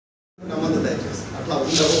దయచేసి అట్లా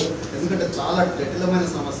ఉండవు. ఎందుకంటే చాలా జటిలమైన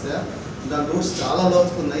సమస్య, దాని రూట్స్ చాలా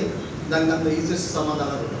లోతుకున్నాయి. దానికి అంత ఈజీయెస్ట్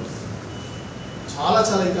సమాధానాలు ఉండవు. చాలా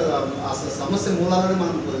చాలా ఇంకా అసలు సమస్య మూలాలని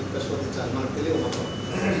మనం పరిశోధించాలి, మనకు తెలియదు మొత్తం.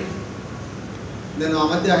 నేను ఆ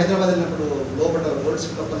మధ్య హైదరాబాద్ వెళ్ళినప్పుడు లోపల రోడ్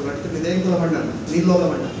షిప్ కప్పలు పట్టుకుని ఇదేం కులం అన్నాను, నీళ్ళలో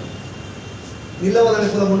పడ్డాను. నీళ్ళవలనే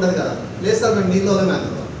కులం ఉండదు కదా, లేదు సార్ మేము నీళ్ళలోనే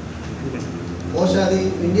అనుకున్నాం. బహుశా అది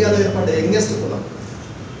ఇండియాలో ఏర్పడ్డ యంగెస్ట్ కులం.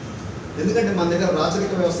 ఎందుకంటే మన దగ్గర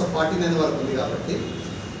రాచరిక వ్యవస్థ 49 వరకు ఉంది కాబట్టి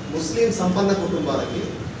ముస్లిం సంపన్న కుటుంబాలకి,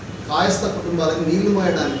 కాయస్థ కుటుంబాలకి నీళ్లు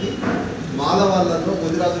మోయడానికి మాలవాళ్ళలో,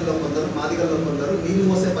 గుజరాతుల్లో కొందరు, మాదిగల్లో కొందరు నీళ్లు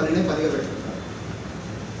మోసే పనినే పనిగా పెట్టుకుంటారు.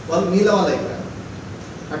 వాళ్ళు నీళ్ళ వాళ్ళు అయిపోయారు.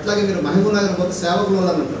 అట్లాగే మీరు మహబూబ్ నగర్ పోతే సేవకులు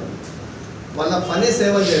అని ఉంటారు. వాళ్ళ పనే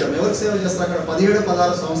సేవలు చేయడం. ఎవరికి సేవ చేస్తారు? అక్కడ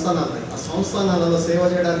 17-16 సంస్థానాలు ఉన్నాయి. ఆ సంస్థానాలలో సేవ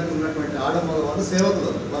చేయడానికి ఉన్నటువంటి ఆడమగ వాళ్ళు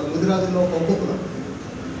సేవకులు. వాళ్ళు గుజరాతుల్లో ఒక్కొక్కరు.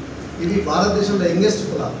 ఇది భారతదేశంలో యంగెస్ట్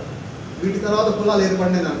కులాలు. వీటి తర్వాత కులాలు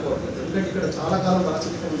ఏర్పడినాయి అనుకోవట్లేదు. ఎందుకంటే ఇక్కడ చాలా కాలం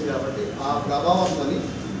రాచరికం ఉంది కాబట్టి ఆ ప్రభావంతో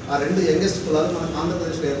ఆ 2 యంగెస్ట్ కులాలు మన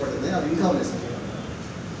ఆంధ్రప్రదేశ్లో ఏర్పడినాయి. అవి ఇంకా ఉన్నాయి.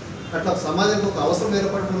 అట్లా సమాజంలో ఒక అవసరం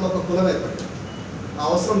ఏర్పడడంలో ఒక కులం ఏర్పడింది. ఆ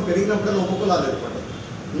అవసరం పెరిగినప్పుడే ఒక కులాలు ఏర్పడ్డాయి.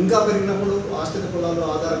 ఇంకా పెరిగినప్పుడు ఆశ్రిత కులాలు,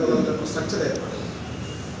 ఆధార కులాలు స్ట్రక్చర్ ఏర్పడింది.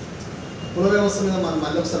 కుల వ్యవస్థ మీద మనం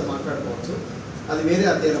మళ్ళీ ఒకసారి మాట్లాడుకోవచ్చు. అది వేరే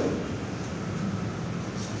అధ్యయనం ఉంది.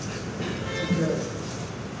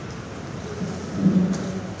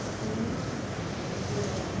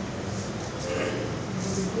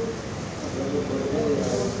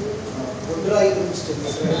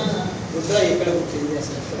 రుద్ర ఎక్కడ పుట్టింది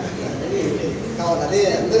అసలు కావాలి, అదే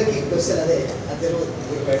అందరికీ క్వశ్చన్. అదే అదే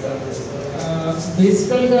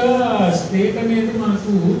బేసికల్గా స్టేట్ అనేది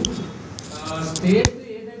మనకు స్టేట్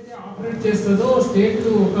ఏదైతే ఆపరేట్ చేస్తుందో స్టేట్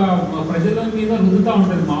ఒక ప్రజల మీద రుద్దుతూ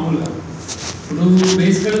ఉంటుంది మామూలుగా. ఇప్పుడు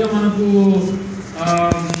బేసికల్గా మనకు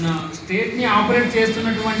స్టేట్ని ఆపరేట్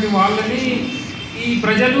చేస్తున్నటువంటి వాళ్ళని ఈ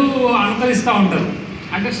ప్రజలు అనుకరిస్తూ ఉంటారు.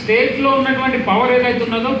 అంటే స్టేట్లో ఉన్నటువంటి పవర్ ఏదైతే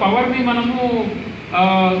ఉన్నదో పవర్ని మనము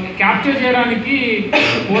క్యాప్చర్ చేయడానికి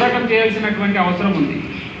పోరాటం చేయాల్సినటువంటి అవసరం ఉంది.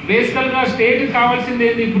 బేసికల్గా స్టేట్కి కావాల్సింది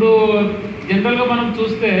ఏంటి? ఇప్పుడు జనరల్గా మనం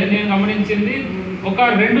చూస్తే నేను గమనించింది ఒక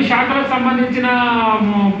 2 శాఖలకు సంబంధించిన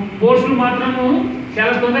పోస్టులు మాత్రము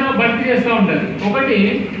చాలా తొందరగా భర్తీ చేస్తూ ఉంటుంది. ఒకటి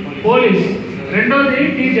పోలీస్, రెండోది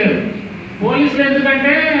టీచర్. పోలీసులు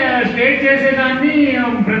ఎందుకంటే స్టేట్ చేసేదాన్ని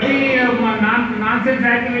ప్రతి నాన్ సెన్స్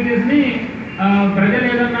యాక్టివిటీస్ని ప్రజలు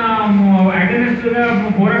ఏదన్నా అగెనిస్ట్గా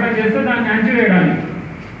పోరాటం చేస్తే దాన్ని అణచివేయడానికి.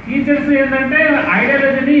 టీచర్స్ ఏంటంటే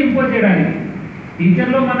ఐడియాలజీని ఇంపోజ్ చేయడానికి.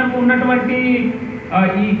 టీచర్లో మనకు ఉన్నటువంటి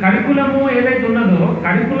ఈ కరికులము ఏదైతే ఉన్నదో,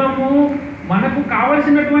 కరికులము మనకు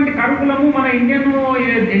కావలసినటువంటి కరికులము మన ఇండియన్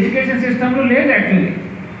ఎడ్యుకేషన్ సిస్టంలో లేదు. యాక్చువల్లీ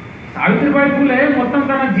సావిత్రిబాయి పూలే మొత్తం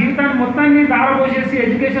తన జీవితాన్ని మొత్తాన్ని దారపోసేసి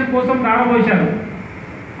ఎడ్యుకేషన్ కోసం దారపోసారు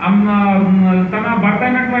తన భర్త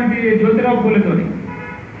అయినటువంటి జ్యోతిరావు పూలేతోని.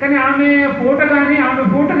 కానీ ఆమె ఫోటో కానీ ఆమె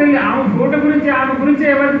ఫోటో గురించి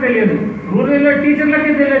ఎవరికి తెలియదు. రూరల్లో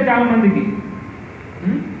టీచర్లకే తెలియదు చాలా మందికి.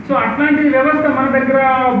 సో అట్లాంటి వ్యవస్థ మన దగ్గర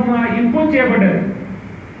ఇంపోజ్ చేయబడ్డది.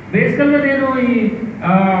 బేసికల్గా నేను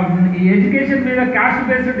ఈ ఎడ్యుకేషన్ మీద క్యాస్ట్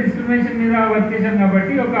బేస్డ్ డిస్క్రిమినేషన్ మీద వర్క్ చేశాను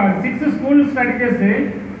కాబట్టి ఒక 6 స్కూల్స్ స్టడీ చేస్తే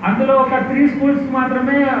అందులో ఒక 3 స్కూల్స్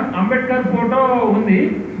మాత్రమే అంబేద్కర్ ఫోటో ఉంది.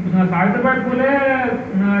 సావిత్రిబాయి పూలే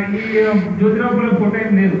ఈ జ్యోతిరావు పూలే ఫోటో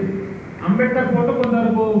ఏం లేదు. అంబేద్కర్ ఫోటో కొందరు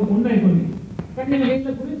ఉన్నాయి కొన్ని. కానీ నేను వీళ్ళ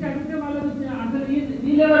గురించి అడిగితే వాళ్ళు అసలు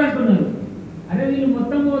వీళ్ళెవరు అంటున్నారు. అదే వీళ్ళు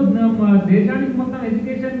మొత్తము దేశానికి మొత్తం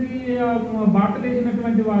ఎడ్యుకేషన్కి బాటలు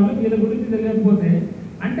వేసినటువంటి వాళ్ళు వీళ్ళ గురించి తెలియకపోతే,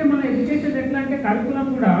 అంటే మన ఎడ్యుకేషన్ ఎట్లా అంటే కరికులం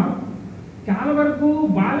కూడా చాలా వరకు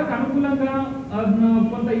వాళ్ళకు అనుకూలంగా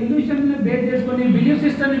కొంత ఇల్యూషన్ని బేస్ చేసుకొని, బిలీఫ్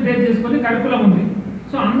సిస్టమ్ని బేస్ చేసుకొని కరికులం ఉంది.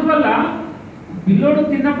 సో అందువల్ల పిల్లోడు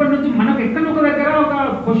చిన్నప్పటి నుంచి మనకు ఎక్కడొక దగ్గర ఒక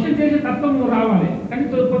క్వశ్చన్ చేసే తత్వం రావాలి. కానీ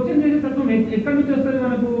క్వశ్చన్ చేసే తత్వం ఎక్కడి నుంచి వస్తుంది?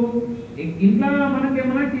 మనకు ఇంట్లో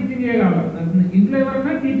మనకేమైనా టీచింగ్ చేయగలరు. ఇంట్లో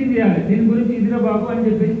ఎవరైనా టీచింగ్ చేయాలి, దీని గురించి ఇదిరా బాబు అని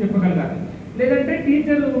చెప్పేసి చెప్పగలగాలి. లేదంటే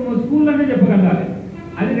టీచర్ స్కూల్లోనే చెప్పగలగాలి.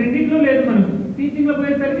 అది రెండింటిలో లేదు మనకు. టీచింగ్లో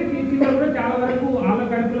పోయేసరికి టీచింగ్లో కూడా చాలా వరకు వాళ్ళ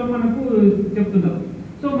కరికులం మనకు చెప్తున్నారు.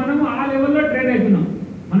 సో మనము ఆ లెవెల్లో ట్రైన్ అవుతున్నాం.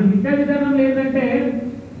 మన విద్యా విధానంలో ఏంటంటే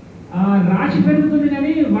రాశి పెరుగుతుంది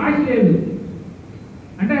కానీ వాసి లేదు.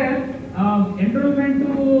 అంటే ఎన్రోల్మెంట్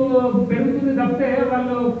పెరుగుతుంది తప్పితే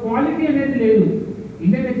వాళ్ళు క్వాలిటీ అనేది లేదు.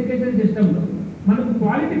 ఇండియన్ ఎడ్యుకేషన్ సిస్టంలో మనకు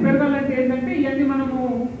క్వాలిటీ పెరగాలంటే ఏంటంటే ఇవన్నీ మనము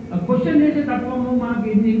క్వశ్చన్ చేసే తత్వము మనకి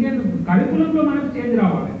ఇండియన్ కరికులంలో మనకు చేంజ్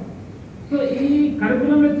రావాలి. సో ఈ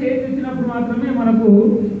కరికులంలో చేంజ్ వచ్చినప్పుడు మాత్రమే మనకు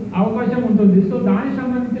అవకాశం ఉంటుంది. సో దానికి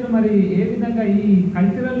సంబంధించిన మరి ఏ విధంగా ఈ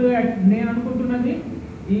కల్చరల్, నేను అనుకుంటున్నది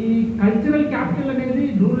ఈ కల్చరల్ క్యాపిటల్ అనేది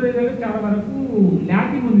రూరల్ ఏరియాలో చాలా వరకు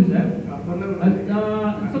ల్యాకింగ్ ఉంది సార్.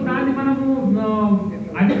 సో దాన్ని మనము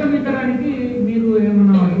అధిగమించడానికి మీరు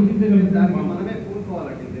ఏమన్నా సూచించగలుగుతారు? మనమే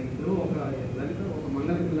కూడుకోవాలండి. ఇప్పుడు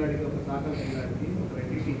పిల్లాడికి ఒక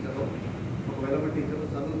రెడ్డి టీచరు ఒక వెలమ టీచరు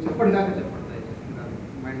చదువు చెప్పటిదాకా చెప్పండి దయచేసి దాన్ని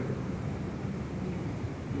మైండ్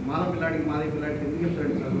మాల పిల్లాడికి మాదే పిల్లాడికి ఎందుకు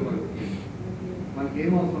చెప్తాడు చదువు మనకి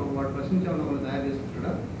ఏం అవసరం వాడు ప్రశ్నించాలని వాళ్ళు తయారు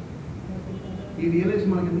చేసుకుంటాడా? ఈ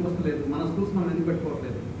రియలైజేషన్ మనకి ఎందుకు వస్తలేదు? మన స్కూల్స్ మనం ఎందుకు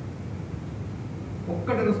పెట్టుకోవట్లేదు?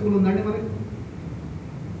 ఒక్కటైనా స్కూల్ ఉందండి మనకి?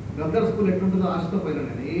 గద్దర్ స్కూల్ ఎట్లుంటుందో ఆశతో పోయినా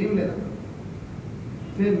నేను ఏం లేదు అక్కడ,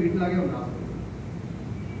 సేమ్ వీటిలాగే ఉంది ఆ స్కూల్.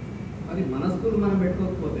 మరి మన స్కూల్ మనం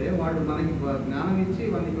పెట్టుకోకపోతే వాడు మనకి జ్ఞానం ఇచ్చి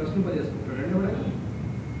వాడిని ప్రశ్నింపజేసుకుంటాడండి ఎవడైనా?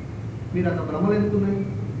 మీరు అక్కడ భ్రమలు ఎందుకున్నాయి?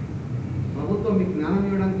 ప్రభుత్వం మీకు జ్ఞానం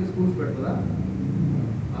ఇవ్వడానికి స్కూల్స్ పెడుతుందా?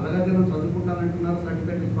 అలాగే నేను చదువుకుంటానంటున్నారు,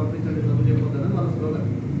 సర్టిఫికేట్ ఇచ్చి పంపించండి, చదువు చెప్పొద్దని వాళ్ళ స్లోగన్.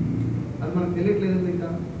 అది మనకు తెలియట్లేదు ఇంకా.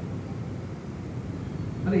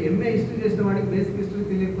 మరి ఎంఏ హిస్టరీ చేసిన వాడికి బేసిక్ హిస్టరీ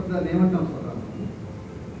తెలియకపోతే అది ఏమంటాం సార్?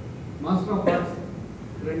 మాస్టర్ ఆఫ్ ఆర్ట్స్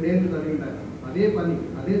 2 ఏళ్ళు చదివి ఉండాలి, అదే పని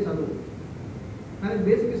అదే చదువు, కానీ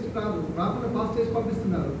బేసిక్ హిస్టరీ కాదు, రాకుండా పాస్ చేసి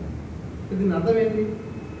పంపిస్తున్నారు. దీని అర్థం ఏంటి?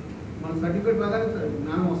 మన సర్టిఫికేట్ రాగానే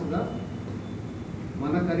జ్ఞానం వస్తుందా?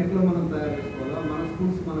 మన కరికులం మనం తయారు చేసుకోవాలా, మన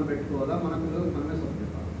స్కూల్స్ మనం పెట్టుకోవాలా, మన పిల్లలకు మనమే సపోర్ట్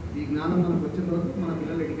ఇవ్వాలి. ఈ జ్ఞానం మనకు వచ్చిన రోజు మన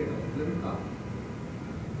పిల్లలు ఎడ్యుకేట్ అవుతుంది కాదు.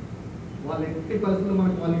 వాళ్ళు ఎట్టి పరిస్థితుల్లో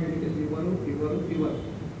మనకు క్వాలిటీ ఎడ్యుకేషన్ ఇవ్వరు.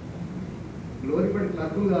 గ్లోరిఫైడ్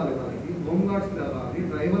క్లర్కులు కావాలి, వాళ్ళకి హోమ్ గార్డ్స్ కావాలి,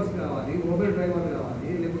 డ్రైవర్స్ కావాలి, మొబైల్ డ్రైవర్ కావాలి,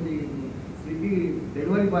 లేకపోతే స్విగ్గీ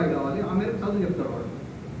డెలివరీ బాయ్ కావాలి. ఆ మేరకు చదువు చెప్తాడు వాడు,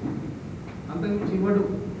 అంతకుమించి ఇవ్వడు.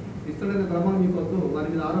 ఇస్తాడనే భ్రమం మీకు వద్దు. వారి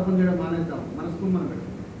మీద ఆరోపణ చేయడం మానేద్దాం. మన స్కూల్ మనం పెట్టాం.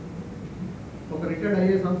 ఒక రిటైర్డ్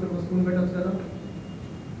ఐఏఎస్ ఆఫీసర్ ఒక స్కూల్ పెట్టచ్చు కదా?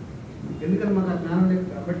 ఎందుకని మనకు ఆ జ్ఞానం లేదు?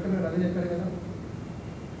 అంబేద్కర్ గారు అదే చెప్పారు కదా.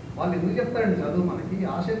 వాళ్ళు ఎందుకు చెప్తారండి చదువు మనకి?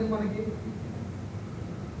 ఆశ ఎందుకు మనకి?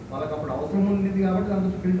 వాళ్ళకి అప్పుడు అవసరం ఉంది కాబట్టి దాంట్లో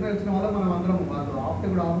ఫిల్టర్ వచ్చిన వల్ల మనం అందరం వాళ్ళు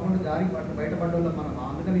ఆఫ్టర్ కూడా ఆపకుండా జారి బయటపడ్డ వల్ల మనం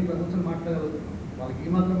అందుకని ఈ ప్రదర్శన మాట్లాడగలుగుతాం. వాళ్ళకి ఈ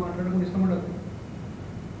మాత్రం మాట్లాడడం కూడా ఇష్టం ఉండదు.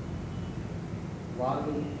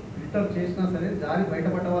 వాళ్ళు ఫిల్టర్ చేసినా సరే జారి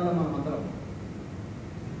బయటపడ్డ వల్ల మనం అందరం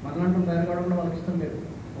మనలాంటి తయారు కావడం కూడా వాళ్ళకి ఇష్టం లేదు.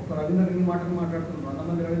 ఒక రవీందర్ ఈ మాటలు మాట్లాడుతున్నారు, 100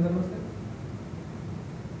 మంది రవీందర్లు వస్తే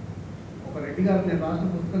ఒక రెడ్డి గారు నేను రాసిన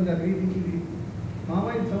పుస్తకం చదివి ఇది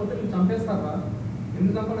మామయ్య చదివితే నేను చంపేస్తారా,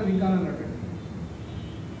 ఎందుకు చంపలేదు ఇంకా అన్నట్టు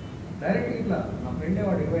డైరెక్ట్ ఇట్లా. నా ఫ్రెండే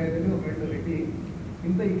వాడు 25 ఏళ్ళు, ఒక ఫ్రెండ్ రెడ్డి,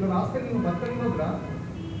 ఇంత ఇట్లా రాస్తే నేను బతకనివ్వదురా,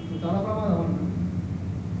 నువ్వు చాలా ప్రమాదం అన్నా.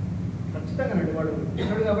 ఖచ్చితంగా అండి వాడు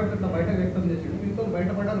ఉన్నాడు కాబట్టి అట్లా బయట వ్యక్తం చేసాడు. మీతో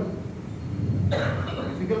బయటపడ్డారు.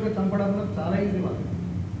 ఫిజికల్గా చంపడంలో చాలా ఈజీ. వాళ్ళు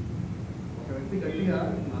ఒక వ్యక్తి గట్టిగా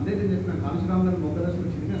అందరికీ చెప్పిన కాంశీరామ్ గారి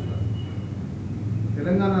మొగ్గదర్శనం చిరిగేస్తారు.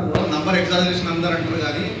 తెలంగాణలో నంబర్ ఎగ్జామినేషన్ అందరూ అంటారు,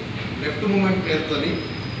 కానీ లెఫ్ట్ మూమెంట్ పేరుతో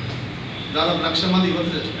దాదాపు 1,00,000 మంది యువత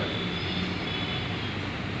చచ్చిపోయారు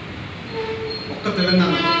ఒక్క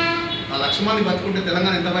తెలంగాణలో. ఆ 1,00,000 మంది బతుకుంటే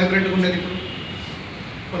తెలంగాణ ఎంత వైబ్రెంట్గా ఉండేది? ఇప్పుడు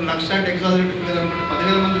కొన్ని 1,00,000 అంటే ఎగ్జామినేట్ లేదనుకుంటే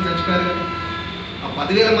 10,000 మంది చచ్చిపోయారు కదా. ఆ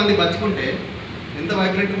 10,000 మంది బతుకుంటే ఎంత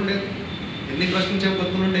వైబ్రెంట్గా ఉండేది? ఎన్ని ప్రశ్నించే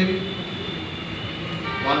బతుకులు ఉండేవి?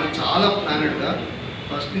 వాళ్ళు చాలా ప్లానెడ్గా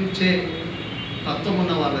ప్రశ్నించే తత్వం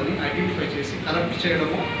ఉన్న వాళ్ళని ఐడెంటిఫై చేసి కరప్ట్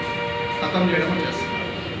చేయడము, ఖతం చేయడము చేస్తున్నారు.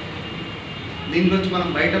 దీని గురించి మనం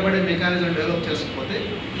బయటపడే మెకానిజం డెవలప్ చేసుకోకపోతే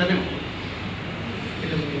ఇట్లనే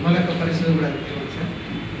మన యొక్క పరిస్థితి కూడా సార్.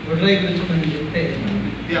 బొడ్రాయి గురించి మనం చెప్తే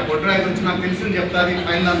బొడ్రాయి గురించి నాకు తెలిసింది చెప్తారు.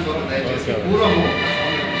 ఫైనల్ అనుకోవాలి దయచేసి.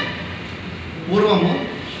 పూర్వము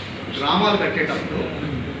గ్రామాలు కట్టేటప్పుడు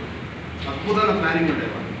అద్భుతమైన ప్లానింగ్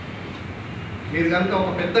ఉండేవాళ్ళు. మీరు కనుక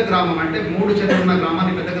ఒక పెద్ద గ్రామం అంటే 3 చెరువులు ఉన్న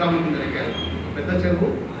గ్రామాన్ని పెద్ద గ్రామం కింద లెక్కారు. ఒక పెద్ద చెరువు,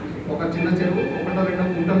 ఒక చిన్న చెరువు, 1-2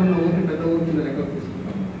 కుంటలు ఉన్న ఊరిని పెద్ద ఊరి కింద లెక్కకు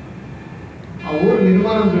తీసుకుంటాం. ఆ ఊరు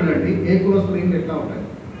నిర్మాణం చూడండి, ఏ కులస్తులు ఇండ్లు ఎట్లా ఉంటాయి.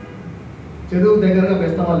 చెరువు దగ్గరగా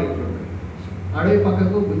బెస్తవాళ్ళు ఇండ్లు ఉంటాయి, అడవి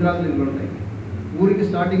పక్కకు గుజరాత్లు ఇండ్లు ఉంటాయి, ఊరికి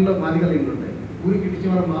స్టార్టింగ్లో మాదిగల ఇండ్లు ఉంటాయి, ఊరికి ఇటు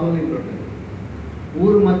చివర మాలల ఇండ్లు ఉంటాయి,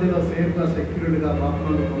 ఊరు మధ్యలో సేఫ్గా సెక్యూరిటీగా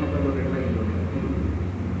బాపనలు కొమ్మకల్లో రెడ్ల ఇండ్లు ఉంటాయి,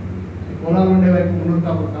 పొలాలు ఉండే వైపు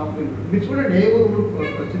 300 కాపు ఇండ్లు. మీరు చూడండి, ఏ ఊరు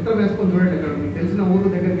చిత్రం వేసుకొని చూడండి. అక్కడ మీకు తెలిసిన ఊరు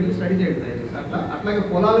దగ్గరికి వెళ్ళి స్టడీ చేయండి దయచేసి. అట్లాగే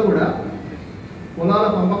పొలాలు కూడా, పొలాల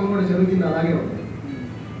పంపకం కూడా చెరువు కింద అలాగే ఉంటుంది.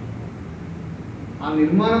 ఆ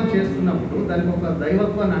నిర్మాణం చేస్తున్నప్పుడు దానికి ఒక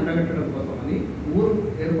దైవత్వాన్ని అండగట్టడం కోసమని ఊరు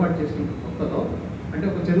ఏర్పాటు చేసిన కొత్తలో, అంటే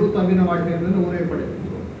ఒక చెరువు తవ్విన వాటి పేరులో ఊరు ఏర్పడేది.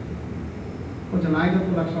 కొంచెం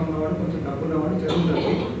నాయకత్వ లక్షణం ఉన్నవాడు, కొంచెం డబ్బు ఉన్నవాడు చెరువు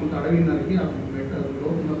తవ్వి కొంత అడవి నరికి ఆ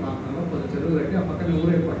లోతున్న ప్రాంతంలో కొంచెం చెరువు కట్టి ఆ పక్కన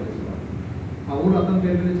ఊరు ఏర్పాటు చేసేవాడు. ఆ ఊరు అతని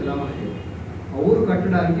పేరు మీద చలామణి. ఆ ఊరు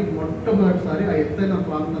కట్టడానికి మొట్టమొదటిసారి ఆ ఎత్తైన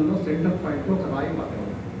ప్రాంతంలో సెంటర్ పాయింట్లో ఒక రాయి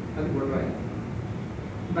పట్టేవాడు, అది బొడ్రాయి.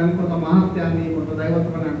 దానికి కొంత మహత్యాన్ని, కొంత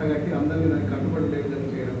దైవత్వాన్ని అంటగట్టి అందరినీ దానికి కట్టుబడి లేకుండా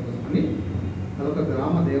చేయడం కోసమని అదొక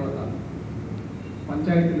గ్రామ దేవత.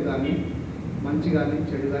 పంచాయతీలు కానీ మంచి కానీ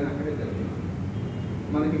చెడు కానీ అక్కడే జరుగుతుంది.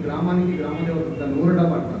 మనకి గ్రామానికి గ్రామ దేవత దాన్ని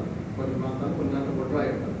ఊరడబ్బ అంటారు. కొన్ని ప్రాంతాలు కొన్ని దాంట్లో బొడ్రాయి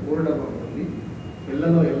అంటారు. ఊరడబ్బ ఉంటుంది,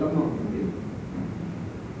 ఎల్లలో ఎల్లమ్మ ఉంటుంది,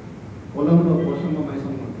 పొలంలో పోషమ్మ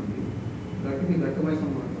మైసమ్మ ఉంటుంది, గట్టుకి గట్టు మైసం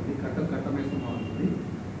మారుతుంది, కట్ట మైసం మారుతుంది.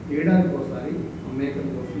 ఏడాదికి ఒకసారి మేకలు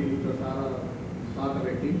కోసి ఇంట్లో సాక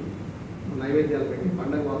పెట్టి నైవేద్యాలు పెట్టి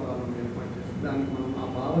పండగ వాతావరణం ఏర్పాటు చేసి దానికి మనం ఆ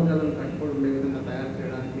భావజాలను కట్టుబడి ఉండే విధంగా తయారు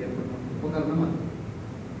చేయడానికి ఏర్పడిన ఉపకరణం అది.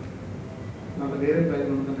 నాకు వేరే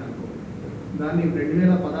ప్రయోజనం ఉందని అనుకో. దాన్ని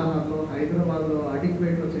 2016లో హైదరాబాద్లో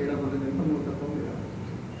అడిక్వేట్లో చేయడం అనేది ఎంత మూర్ఖత్వం.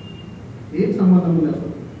 ఏం సంబంధం ఉంది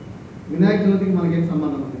అసలు? వినాయక చవితికి మనకేం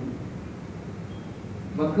సంబంధం ఉంది?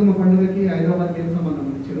 బతుకమ్మ పండుగకి హైదరాబాద్కి ఏం సంబంధం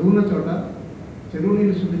ఉంది? చెరువున్న చోట చెరువు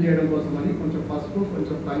నీళ్ళు శుద్ధి చేయడం కోసమని కొంచెం పసుపు,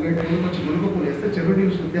 కొంచెం తంగేటప్పుడు, కొంచెం మునుపప్పులు వేస్తే చెరువు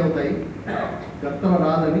నీళ్ళు శుద్ధి అవుతాయి, గత్తర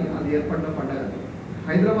రాదని అది ఏర్పడిన పండుగ.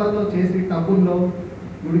 హైదరాబాద్లో చేసి టబ్బుల్లో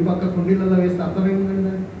గుడి పక్క కుండీలలో వేస్తే అర్థమేముందండి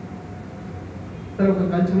దాన్ని? సరే, ఒక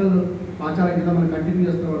కల్చరల్ ఆచారం కింద మనం కంటిన్యూ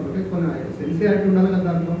చేస్తాం అనుకుంటే కొన్ని సెన్సియారిటీ ఉండాలి కదా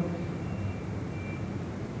దాంట్లో.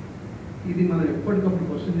 ఇది మనం ఎప్పటికప్పుడు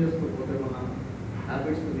క్వశ్చన్ చేసుకోకపోతే మన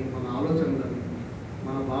హ్యాబిట్స్ని, మన ఆలోచనలని,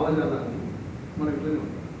 మన భావజాలాన్ని మనం ఇట్లనే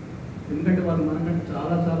ఉంటాం. ఎందుకంటే వాళ్ళు మనకంటే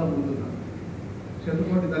చాలా చాలా ముందున్నారు.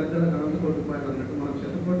 శతకోటి దళితులకు అనంత కోటి ఉపాయాలు అన్నట్టు మనం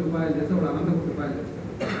శతకోటి ఉపాయాలు చేస్తే వాడు అనంత కోటి ఉపాయాలు చేస్తారు.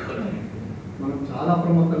 మనం చాలా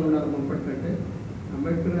అప్రమత్తంగా ఉండాలి. మునుపటి కంటే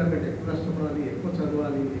అంబేద్కర్ గారి కంటే ఎక్కువ కష్టపడాలి, ఎక్కువ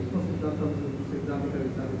చదవాలి, ఎక్కువ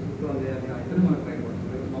సిద్ధాంతకరించాలి, సూత్రాలు చేయాలి. అయితేనే మనకు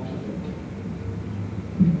బయటపడుతుంది మోక్షం.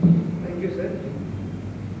 Thank you sir.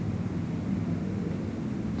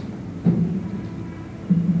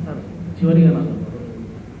 సార్, చివరిగా నాకు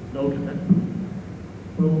డౌట్ సార్.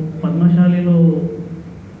 ఇప్పుడు పద్మశాలిలో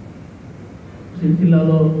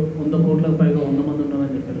సిరిసిల్లాలో 100 కోట్లకు పైగా 100 మంది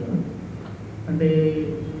ఉన్నారని చెప్పారు కదా. అంటే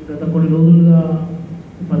గత కొన్ని రోజులుగా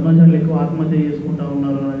పద్మశాలి ఎక్కువ ఆత్మహత్య చేసుకుంటూ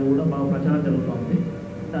ఉన్నారు అనేది కూడా బాగా ప్రచారం జరుగుతుంది.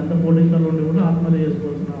 అంత కోటీశ్వర్ల నుండి కూడా ఆత్మహత్య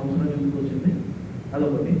చేసుకోవాల్సిన అవసరం ఎందుకు వచ్చింది?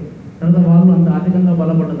 అదొకటి. తర్వాత వాళ్ళు అంత ఆర్థికంగా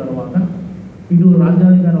బలపడ్డ తర్వాత ఇటు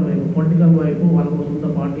రాజ్యాధికారం వైపు, పొలిటికల్ వైపు వాళ్ళకు సొంత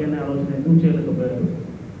పార్టీ అనే ఆలోచన ఎందుకు చేయలేకపోయారు?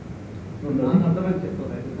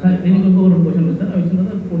 దీనికి ఇంకొక 2 క్వశ్చన్లు సార్, అవి చిన్న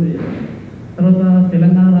పూర్తి చేస్తాను. తర్వాత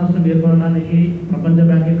తెలంగాణ రాష్ట్రం ఏర్పడడానికి ప్రపంచ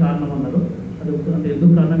బ్యాంకే కారణం అన్నారు. అది అంటే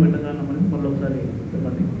ఎందుకు కారణం, ఎట్లా కారణం అనేది మళ్ళీ ఒకసారి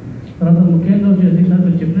చెప్పండి. తర్వాత ముఖ్యంగా వచ్చేసి సార్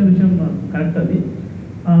మీరు చెప్పిన విషయం కరెక్ట్. అది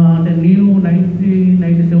అంటే నేను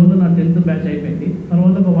 1997లో నా 10th బ్యాచ్ అయిపోయింది.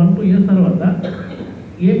 తర్వాత ఒక 1-2 years తర్వాత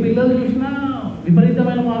ఏ పిల్లలు చూసినా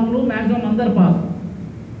విపరీతమైన మార్కులు, మ్యాక్సిమం అందరు పాస్.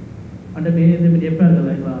 అంటే మీరు చెప్పారు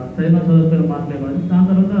కదా ఇట్లా చదివిన మార్కులు ఏమని. దాని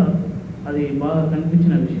తర్వాత అది బాగా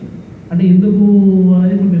కనిపించిన విషయం. అంటే ఎందుకు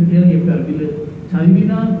అనేది ఇప్పుడు మీరు క్లియర్గా చెప్పారు. వీళ్ళు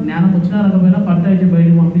చదివినా జ్ఞానం వచ్చినా రకమైన పట్ట ఇచ్చి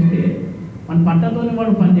బయటకు పంపిస్తే మన పట్టతోనే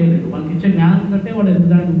వాడు పని చేయలేదు. వాళ్ళకి ఇచ్చే జ్ఞానం కంటే వాడు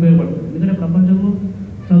ఎదగడానికి ఉపయోగపడుతుంది. ఎందుకంటే ప్రపంచంలో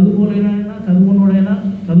చదువుకోలేనైనా, చదువుకున్నోడైనా,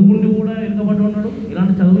 చదువుకుంటూ కూడా వెనుకబడి ఉన్నాడు.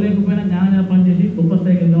 ఇలాంటి చదువు లేకపోయినా జ్ఞానం మీద పనిచేసి గొప్ప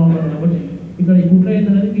స్థాయికి వెళ్తూ ఉన్నాడు. కాబట్టి ఇక్కడ ఈ కుట్ర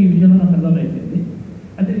ఏంటనేది ఈ విషయంలో నాకు అర్థమైపోయింది.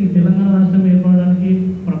 అయితే ఈ తెలంగాణ రాష్ట్రం ఏర్పడడానికి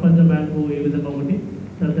ప్రపంచ బ్యాంకు ఏ విధంగా ఒకటి,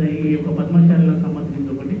 తర్వాత ఈ యొక్క పద్మశాలకు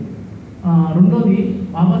సంబంధించి ఒకటి, రెండోది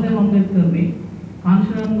బాబాసాహెబ్ అంబేద్కర్ని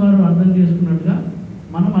కాంశీరామ్ గారు అర్థం చేసుకున్నట్టుగా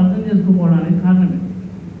మనం అర్థం చేసుకోకపోవడానికి కారణమే.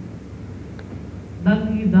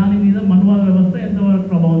 దాని మీద మనవాద వ్యవస్థ ఎంతవరకు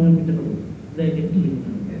ప్రభావం చూపించదు? దయచేసి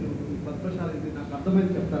నేను పద్మశాలి నాకు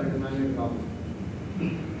అర్థమైంది చెప్తారండి. నాయన కాదు,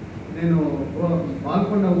 నేను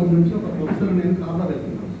బాల్కొండ ఊరు నుంచి ఒక ప్రొఫెసర్ నేను కార్లో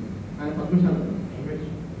వెళ్తున్నాను. ఆయన పద్మశాలి.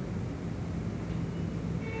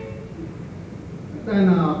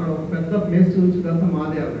 ఆయన అక్కడ ఒక పెద్ద ప్లేస్ చూపించగలుగుతా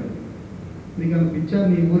మాదే అన్నాడు. నీకు అని పిచ్చారు,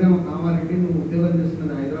 నీ ఊరేమో కామారెడ్డి, నువ్వు ఉద్యోగం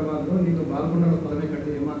చేస్తున్నది హైదరాబాద్లో, నీకు బాల్కొండలో పొలమే కట్టి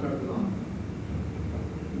ఏం మాట్లాడుతున్నావు?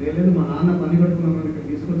 లేదు, మా నాన్న పని కట్టుకున్నామని ఇక్కడ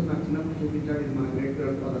తీసుకొచ్చి నాకు చిన్నప్పుడు చూపించాడు, ఇది మన గ్రేట్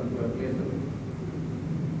గ్రాండ్ ఫాదర్ ప్లేస్.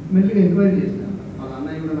 మెల్లిగా ఎంక్వైరీ చేశాను. వాళ్ళ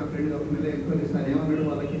అన్నయ్య కూడా నా ఫ్రెండ్ కాబట్టి మెల్లిగా ఎంక్వైరీ చేశాను. ఏమన్నాడు,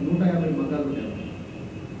 వాళ్ళకి 150 మగ్గాలు ఉండేవి.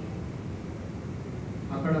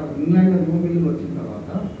 అక్కడ ఇంగ్లాండ్లో నూనెలు వచ్చిన తర్వాత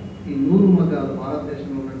ఈ 100 మగ్గాలు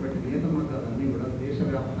భారతదేశంలో ఉన్నటువంటి నేత మగ్గాలు అన్నీ కూడా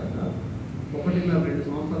దేశవ్యాప్తంగా 1.5-2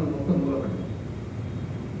 సంవత్సరాల మొత్తం మూలపడ్డాయి.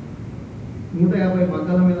 150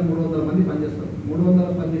 మగ్గాల మీద 300 మంది పనిచేస్తారు.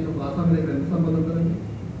 300 పనిచేసే ఒక ఆసామి దగ్గర ఎంత సంపద ఉంటుందండి?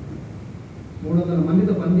 300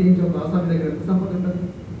 మందితో పని చేయించే ఒక ఆసామి దగ్గర ఎంత సంపద ఉంటుంది?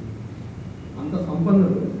 అంత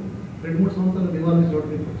సంపన్నులు 2-3 సంవత్సరాలు దివాళీ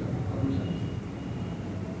చోటుకి వచ్చారు.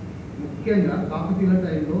 ముఖ్యంగా కాకతీయుల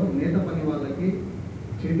టైంలో నేత పని వాళ్ళకి,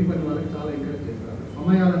 చేతి పని వాళ్ళకి చాలా ఎంకరేజ్ చేస్తారు.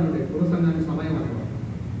 సమయాలను ఉండే కుల సంఘానికి సమయం అనేవారు.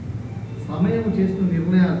 సమయం చేసిన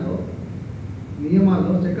నిర్ణయాల్లో,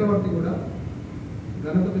 నియమాల్లో చక్రవర్తి కూడా,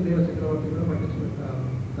 గణపతి దేవ చక్రవర్తి కూడా పట్టించుకుంటారు,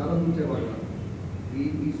 తలదూచేవాడు.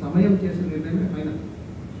 ఈ సమయం చేసిన నిర్ణయమే ఫైనల్.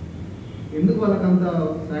 ఎందుకు వాళ్ళకి అంత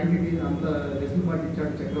శాంటిటీ, అంత వెసులుబాటు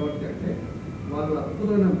ఇచ్చాడు చక్రవర్తి అంటే, వాళ్ళు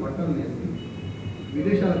అద్భుతమైన బట్టలు నేసి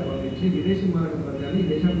విదేశాలకు పంపించి విదేశీ మారక ద్రవ్యాన్ని ఈ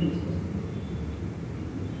దేశానికి తీసుకొస్తారు.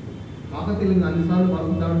 కాకతీయులను అన్నిసార్లు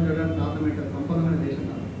వాళ్ళు దాడులు చేయడానికి కారణం ఏంటంటే సంపన్నమైన దేశం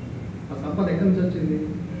కాదు. ఆ సంపద ఎక్కడి నుంచి వచ్చింది?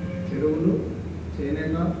 చెరువులు,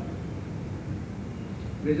 చేనేత,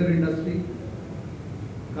 లెజర్ ఇండస్ట్రీ,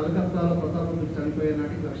 కలకత్తాలో ప్రతాపరుద్రుడు చనిపోయే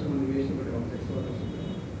నాటికి 1,00,000 మంది వేషం పడేవాళ్ళు, సెక్స్ వర్కర్స్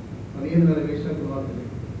 15,000 వేషాలు వాళ్ళు.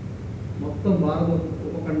 మొత్తం భారత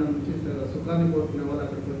ఉపఖండం నుంచి సుఖాన్ని కోరుకునే వాళ్ళు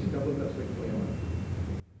అక్కడికి వచ్చి డబ్బులు ఖర్చు పెట్టిపోయేవాళ్ళు.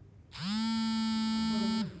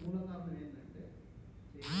 మూల కారణం ఏంటంటే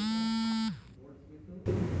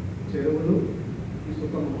చెరువులు, ఈ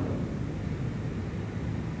సుఖం అవ్వడం.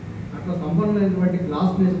 అట్లా సంపన్నులైనటువంటి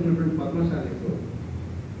క్లాస్ నేర్చుకున్నటువంటి పద్మశాలీలు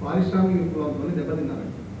పారిశ్రామిక విప్లవంతో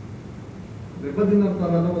దెబ్బతిన్నారండి. దెబ్బతిన్న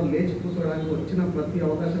తర్వాత వాళ్ళు లేచి కూర్చోడానికి వచ్చిన ప్రతి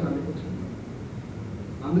అవకాశాన్ని అందిపుచ్చుకున్నారు.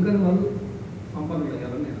 అందుకని వాళ్ళు సంపన్నులు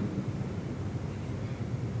అయ్యారని నేను అనుకుంటున్నాను.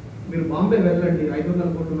 మీరు బాంబే వెళ్ళండి,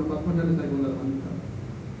 500 కోట్లు ఉన్న పద్మశాలి 500 మంది ఉంటారు.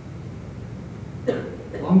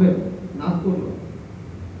 బాంబేలో, నాగ్పూర్లో,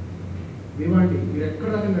 భివాండి, మీరు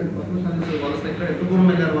ఎక్కడ వెళ్ళండి పద్మశాలి వాళ్ళ ఎక్కడ ఎంత దూరం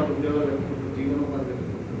వెళ్ళారు, వాళ్ళు ఉద్యోగాలు పెట్టుకుంటారు, జీవనోపాధి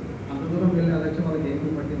పెట్టుకుంటారు. అంత దూరం వెళ్ళి ఆ లక్ష్యం వాళ్ళకి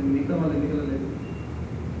ఏమి పట్టింది, మిగతా వాళ్ళు ఎన్నికలు లేదు.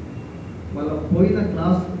 వాళ్ళ పోయిన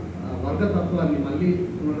క్లాస్ వర్గతత్వాన్ని మళ్ళీ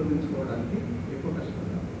పునరుద్ధరించుకోవడానికి ఎక్కువ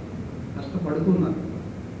కష్టపడుతున్నారు.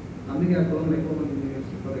 అందుకే ఆ కులంలో ఎక్కువ మంది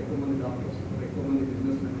ఇంజనీర్స్ ఉంటారు, ఎక్కువ మంది డాక్టర్స్ ఉంటారు, ఎక్కువ మంది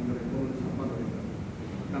బిజినెస్ మెన్ ఉంటారు, ఎక్కువ మంది సంపన్నులు ఉంటారు.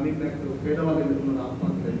 కమింగ్ బ్యాక్ టు పేదవాళ్ళు ఎందుకున్న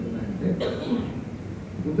ఆత్మహత్యలు ఎందుకున్నాయంటే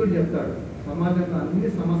బుద్ధుడు చెప్తాడు, సమాజంలో అన్ని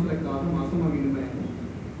సమస్యలకు కారణం అసమ వినిమయం,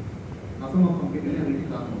 అసమ పంపిణీ అన్నిటి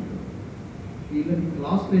కారణం. వీళ్ళకి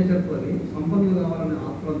క్లాస్ నేచర్తో సంపన్నులు కావాలనే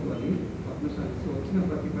ఆత్మతో పద్మశాలి వచ్చిన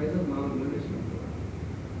ప్రతి పైసలు 4 నెలలు వేసినట్టు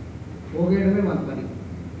పోగేయడమే వాళ్ళ పని.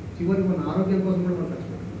 చివరికి మన ఆరోగ్యం కోసం కూడా వాళ్ళు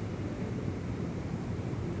కష్టపడతారు.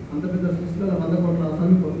 అంత పెద్ద సృష్టిలో 100 కోట్ల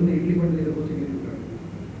ఆసాన్ని పొద్దున్నే ఇడ్లీ పండు దగ్గర వచ్చి తింటాడు.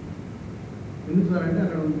 ఎందుకు సార్ అంటే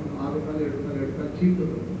అక్కడ 6 రూపాయలు 7 రూపాయలు చీప్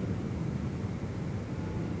దొరుకుతుంది.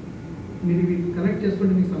 మీరు ఇవి కనెక్ట్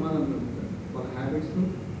చేసుకుంటే మీకు సమాధానం దొరుకుతుంది. వాళ్ళ హ్యాబిట్స్,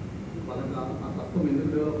 వాళ్ళకి ఆ తత్వం ఎందుకు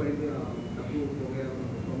డెవలప్ అయింది, ఆ డబ్బు పోగేయాలన్న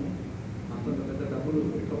తత్వము, అంత పెద్ద డబ్బులు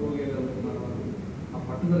ఎట్లా పోగేయగలుగుతున్నారు వాళ్ళు, ఆ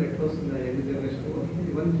పట్టుదల ఎట్లా వస్తుంది, ఆ ఎన్ని జనరేషన్,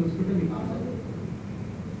 ఇవన్నీ చూసుకుంటే మీకు ఆన్సర్.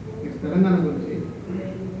 మీకు తెలంగాణ గురించి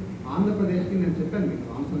ఆంధ్రప్రదేశ్కి నేను చెప్పాను, మీకు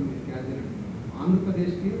ఆన్సర్ మీకు క్యాజువల్.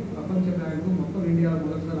 ఆంధ్రప్రదేశ్కి ప్రపంచ బ్యాంకు మొత్తం ఇండియాలో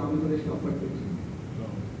మొదటిసారి ఆంధ్రప్రదేశ్కి అప్పటికి వచ్చింది.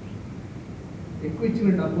 ఎక్కువ ఇచ్చిన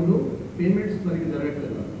డబ్బులు పేమెంట్స్ సరిగ్గా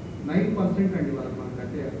జరగట్లేదు. 9% అండి వాళ్ళకి మనం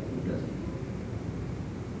కట్టే ఇంట్రెస్ట్.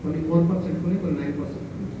 కొన్ని 4% కొన్ని 9%.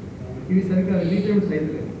 ఇవి సరిగ్గా రీపేమెంట్స్ అయితే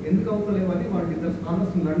లేదు. ఎందుకు అవుతలేవు అని వాళ్ళు 2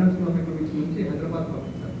 scholars London school of economics నుంచి హైదరాబాద్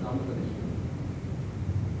పంపించారు ఆంధ్రప్రదేశ్.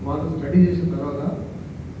 వాళ్ళు స్టడీ చేసిన తర్వాత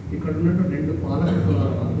ఇక్కడ ఉన్నటువంటి 2 పాలక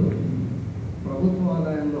కులాల వాళ్ళు ప్రభుత్వ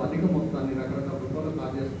ఆదాయంలో అధిక మొత్తాన్ని రకరకాల రూపాయలు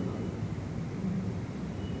కాజేస్తున్నారు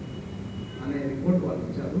అనే రిపోర్ట్ వాళ్ళు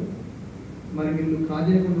ఇచ్చారు. మరి వీళ్ళు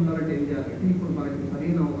కాజేయకుండా ఉన్నారంటే ఏం చేయాలంటే ఇప్పుడు మనకి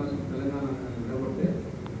సరైన అవకాశం తెలంగాణ నిలబడితే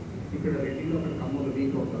ఇక్కడ రెడ్డిలో అక్కడ కమ్మలు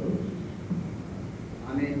వీక్ అవుతారు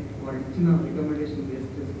అనే వాళ్ళు ఇచ్చిన రికమెండేషన్ బేస్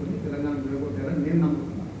చేసుకుని తెలంగాణ నిలబడతారని నేను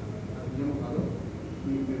నమ్ముతున్నాను. అది నిజమో కాదో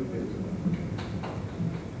మీకు మీరు తెలుసుకోవాలి.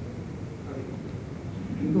 అది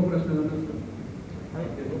ఇంకో ప్రశ్న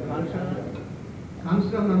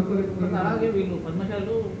కాన్స్టిట్యూషన్ అనుకోలేదు. అలాగే వీళ్ళు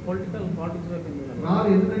పద్మశాలు పాలిటిక్స్ రాదు,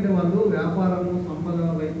 ఎందుకంటే వాళ్ళు వ్యాపారము సంపద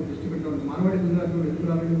వైపు దృష్టి పెట్టడం. మార్వాడి గుజరాత్ ఎందుకు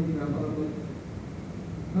రాలేదు వ్యాపారంలో?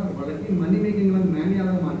 వాళ్ళకి మనీ మేకింగ్ లాగా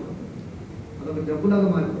మ్యాన్యాలాగా మారిపోతుంది, అదొక జబ్బులాగా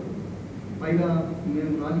మారిపోతుంది. పైగా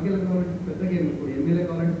మేము రాజకీయాలు కావాలంటే పెద్ద గేమ్. ఇప్పుడు ఎమ్మెల్యే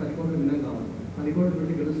కావాలంటే 10 కోట్లు వినం కావాలి, 10 కోట్లు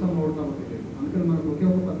పెట్టి గెలుస్తాం ఓడతామో తెలియదు. అందుకని మనకు ఒకే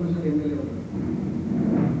ఒక పద్మశాలి ఎమ్మెల్యే ఉన్నాడు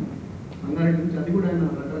సంగారెడ్డి నుంచి. అది కూడా ఆయన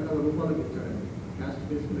రకరకాల రూపాలకు ఇచ్చాడు, క్యాస్ట్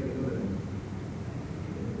చేసుకునే గెలవలేదు.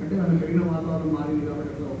 అంటే ఆయన పెరిగిన వాతావరణం మారింది కాబట్టి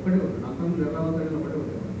అట్లా ఒక్కడే ఉంటాడు. అంతకుముందు ఎలా అవుతాడని ఒకటే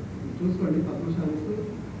ఉండేవాడు. చూసుకోండి, పద్మశాలీస్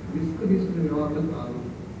రిస్క్ తీసుకునే వ్యవహారం కాదు,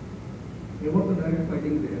 ఎవరితో డైరెక్ట్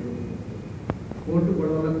ఫైటింగ్ చేయదు, కోర్టు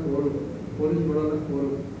గొడవలకు కోరు, పోలీసు గొడవలకు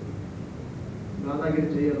కోరు, దాదాగిరి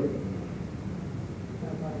చేయరు.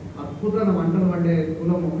 అద్భుతమైన వంటలు వండే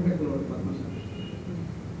కులం ఒకటే కులం పద్మశాలి.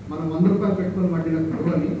 మనం 100 రూపాయలు పెట్టుకొని వండిన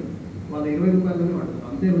కురువని వాళ్ళు 20 రూపాయలలోనే వండుతారు,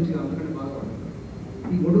 అంతే రుచిగా, అంతకంటే బాగా వండుతారు.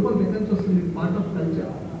 ఈ ఒడుపలు ఎక్కడి నుంచి వస్తుంది? Part of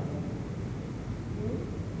culture.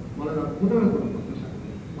 వాళ్ళది అద్భుతమైన కులం పద్మశాలి.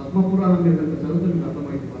 పద్మపురాణం మీద చదువుతుంది,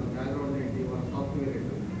 అర్థమైంది వాళ్ళ బ్యాక్గ్రౌండ్ ఏంటి, వాళ్ళ సాఫ్ట్వేర్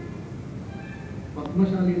ఏంటి.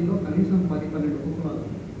 పద్మశాలీలో కనీసం 10-12 ఉపకులాలు.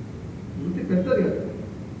 వృత్తి పెద్దది కదా.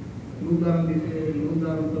 నూదారం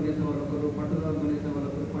నూదారంతో వేసే వాళ్ళొకరు, పట్టుదారంతో వేసే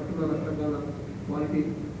వాళ్ళొకరు, పట్టుగా రకరకాల క్వాలిటీ.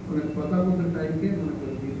 మనకు ప్రతాపరుద్రుడి టైంకే మనకు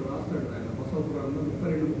దీంట్లో రాస్తాడు ఆయన బసవ పురాణంలో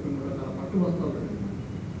 32-33 రకాల పట్టు వస్తాలు.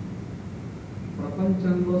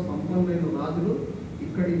 ప్రపంచంలో సంపన్నమైన రాజులు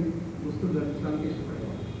ఇక్కడి దుస్తులు ధరించడానికి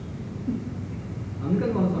ఇష్టపడేవారు.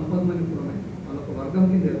 అందుకని వాళ్ళ సంపన్నమైన పురమైన వాళ్ళొక వర్గం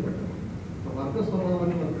కింద ఏర్పడ్డారు. ఒక వర్గ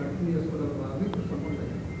స్వభావాన్ని వాళ్ళు కంటిన్యూ చేసుకోవడం ద్వారా ఇప్పుడు సంపన్న.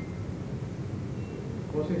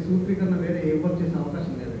 బహుశా సూత్రీకరణ వేరే ఏ వర్క్ చేసే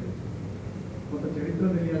అవకాశం లేదండి. కొంత చరిత్ర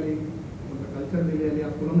తెలియాలి, కొంత కల్చర్ తెలియాలి, ఆ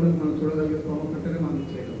కులంలోకి మనం చూడగలిగే స్తోమతనే మనం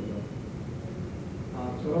చేయగలుగుతాం. ఆ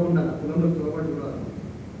చొరవ ఉండాలి, ఆ కులంలో చొరబడి చూడాలి.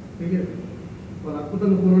 తెలియదు వాళ్ళు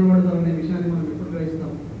అద్భుతంగా పూర్వపడతారనే విషయాన్ని మనం ఎప్పుడు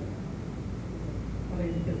గ్రహిస్తాం?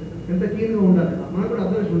 ఎంత కీన్గా ఉండాలి, మనకు కూడా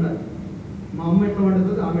అదృష్టం ఉండాలి. మా అమ్మ ఎట్లా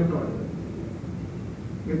వండుతుంది, ఆమె ఎట్లా వండుతుంది.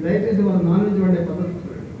 మీరు దయచేసి వాళ్ళు నాన్ వెజ్ వండే పద్ధతి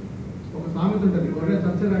చూడండి. ఒక సామెత ఉంటుంది, గొర్రె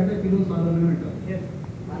చచ్చగా అంటే కిలో సాధారణంగా అంటారు.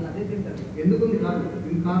 వాళ్ళు అదే తింటారు. ఎందుకుంది కారణం?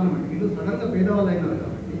 దీనికి కారణం అంటే వీళ్ళు సడన్గా పేదవాళ్ళు అయినారు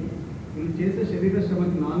కాబట్టి, వీళ్ళు చేసే శరీర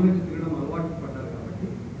శ్రమకి నాన్ వెజ్ తినడం అలవాటు పడ్డారు కాబట్టి,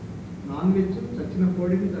 నాన్ వెజ్ చచ్చిన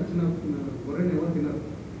కోడిని చచ్చిన గొర్రెని ఎవరు తినరు.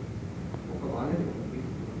 ఒక వాళ్ళే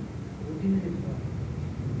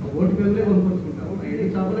ఓటు పిల్లలే కొనుక్కొచ్చుకుంటారు, ఏడు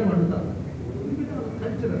చేపలే వండుతారు.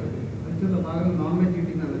 కల్చర్లో బాగా నాన్ వెజ్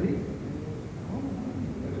ఈటింగ్ అనేది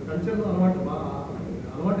కల్చర్లో అలవాటు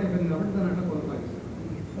అయిపోయింది కాబట్టి దాని అట్లా కొనసాగిస్తారు.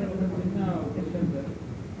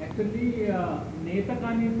 యాక్చువల్లీ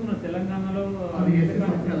నేతకాని తెలంగాణలో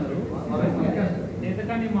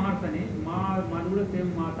నేతకాని మార్స్ అని మాది కూడా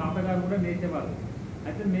సేమ్, మా తాతగారు కూడా నేసేవారు.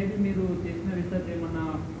 అయితే మేబీ మీరు చేసిన రీసెర్చ్ ఏమన్నా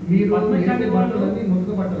మీరు నేసే బట్టలు అన్ని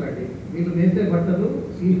ముసుగు బట్టలు అండి. మీరు నేసే బట్టలు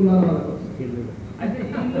ఈ కులాల వాళ్ళకు అయితే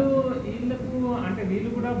వీళ్ళకు అంటే వీళ్ళు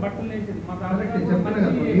కూడా బట్టలు నేసేది. మా చెప్పాను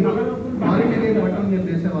కదా, క్వాలిటీ లేని బట్టలు మీరు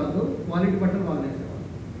నేసేవాళ్ళు, క్వాలిటీ బట్టలు వాళ్ళు నేసేవాళ్ళు.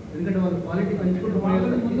 ఎందుకంటే వాళ్ళు క్వాలిటీ పెంచుకుంటూ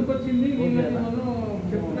ముందుకు వచ్చింది.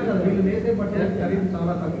 చెప్తున్నా కదా, వీళ్ళు నేసే బట్టలు ఖరీదు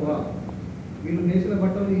చాలా తక్కువ. వీళ్ళు నేసిన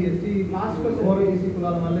బట్టలు ఈ ఎస్టీ ఈసీ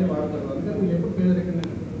కులాల వల్లే వాడతారు. అందుకని వీళ్ళు ఎప్పుడు పేదరికంగా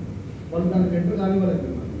వాళ్ళు దానికి ఎంటర్ కానీ వాళ్ళకి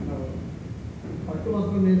పట్టు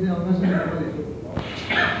వస్త్రం వేసే అవకాశం ఇవ్వలేదు.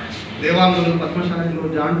 దేవాంగులు, పద్మశాలీలు,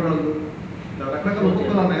 జాండ్రోళ్ళు, రకరకాల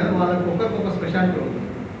ఒక్కొక్కలు ఉన్నాయి కదా, వాళ్ళకి ఒక్కొక్క స్పెషాలిటీ ఉంటుంది.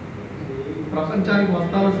 ప్రపంచానికి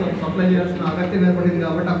వస్త్రాలు సప్లై చేయాల్సిన అగత్యం ఏర్పడింది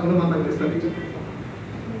కాబట్టి ఆ కులం అంతా విస్తరించింది.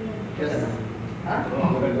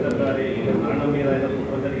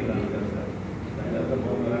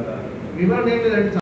 వివరణ ఏం లేదంటే